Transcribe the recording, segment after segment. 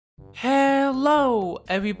Hello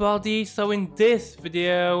everybody, so in this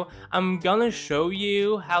video I'm gonna show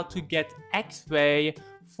you how to get Xray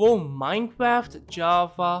for Minecraft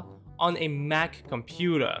Java on a Mac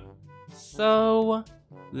computer. So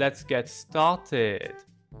let's get started.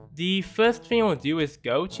 The first thing you want to do is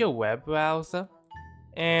go to your web browser,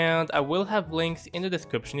 and I will have links in the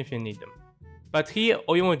description if you need them. But here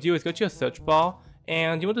all you want to do is go to your search bar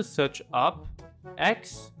and you want to search up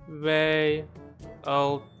Xray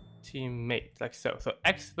Ultimate, like so. So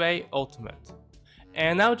Xray Ultimate.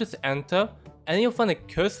 And now just enter, and then you'll find a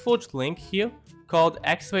CurseForge link here called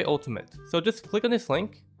Xray Ultimate. So just click on this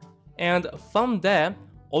link, and from there,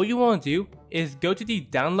 all you want to do is go to the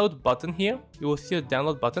download button here. You will see a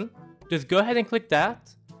download button. Just go ahead and click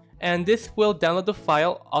that, and this will download the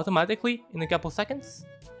file automatically in a couple seconds,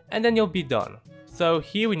 and then you'll be done. So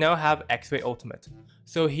here we now have Xray Ultimate.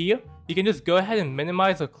 So here, you can just go ahead and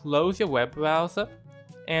minimize or close your web browser,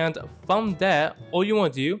 and from there, all you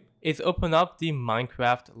want to do is open up the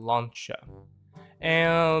Minecraft launcher.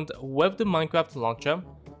 And with the Minecraft launcher,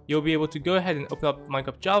 you'll be able to go ahead and open up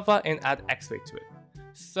Minecraft Java and add Xray to it.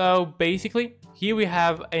 So basically, here we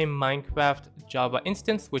have a Minecraft Java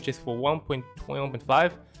instance, which is for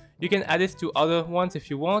 1.21.5. You can add this to other ones if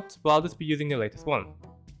you want, but I'll just be using the latest one.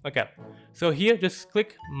 Okay, so here, just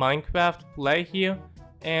click Minecraft Play here,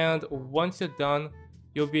 and once you're done,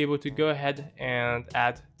 you'll be able to go ahead and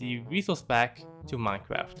add the resource pack to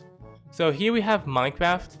Minecraft. So here we have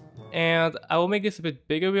Minecraft, and I will make this a bit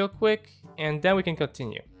bigger real quick, and then we can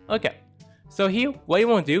continue. Okay, so here what you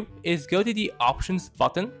want to do is go to the options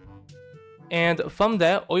button, and from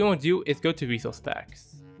there all you want to do is go to resource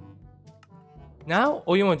packs. Now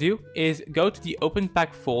all you want to do is go to the open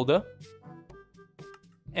pack folder,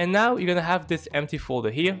 and now you're gonna have this empty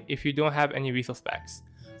folder here if you don't have any resource packs.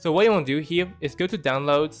 So what you want to do here is go to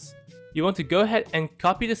downloads. You want to go ahead and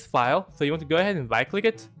copy this file. So you want to go ahead and right click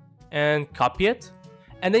it and copy it.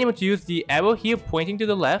 And then you want to use the arrow here pointing to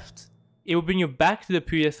the left. It will bring you back to the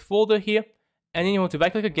previous folder here. And then you want to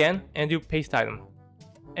right click again and do paste item.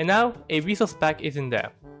 And now a resource pack is in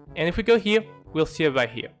there. And if we go here, we'll see it right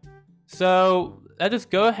here. So let us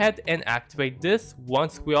go ahead and activate this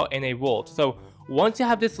once we are in a world. So once you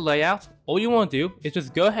have this layout, all you want to do is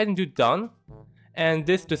just go ahead and do done. And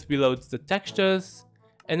this just reloads the textures.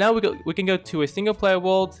 And now we can go to a single player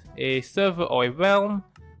world, a server, or a realm.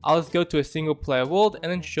 I'll just go to a single player world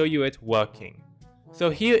and then show you it working. So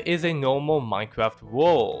here is a normal Minecraft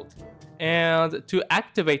world. And to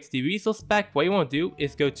activate the resource pack, what you want to do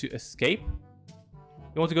is go to escape.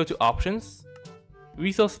 You want to go to options,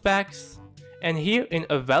 resource packs, and here in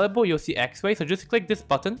available you'll see Xray. So just click this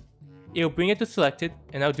button, it'll bring it to selected,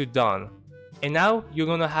 and now do done. And now you're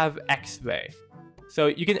gonna have Xray. So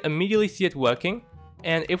you can immediately see it working,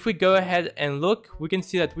 and if we go ahead and look, we can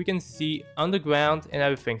see that we can see underground and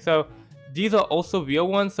everything. So these are also real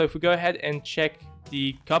ones. So if we go ahead and check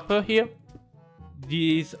the copper here,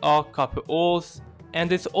 these are copper ores, and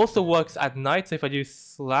this also works at night. So if I do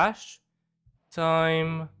slash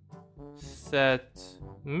time set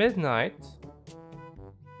midnight,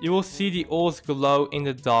 you will see the ores glow in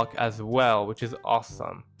the dark as well, which is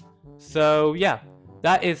awesome. So yeah,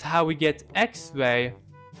 that is how we get Xray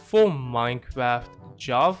for Minecraft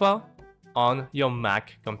Java on your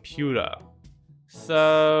Mac computer.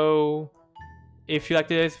 So if you liked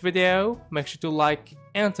this video, make sure to like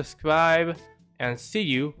and subscribe, and see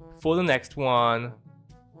you for the next one.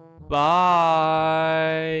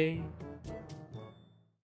 Bye!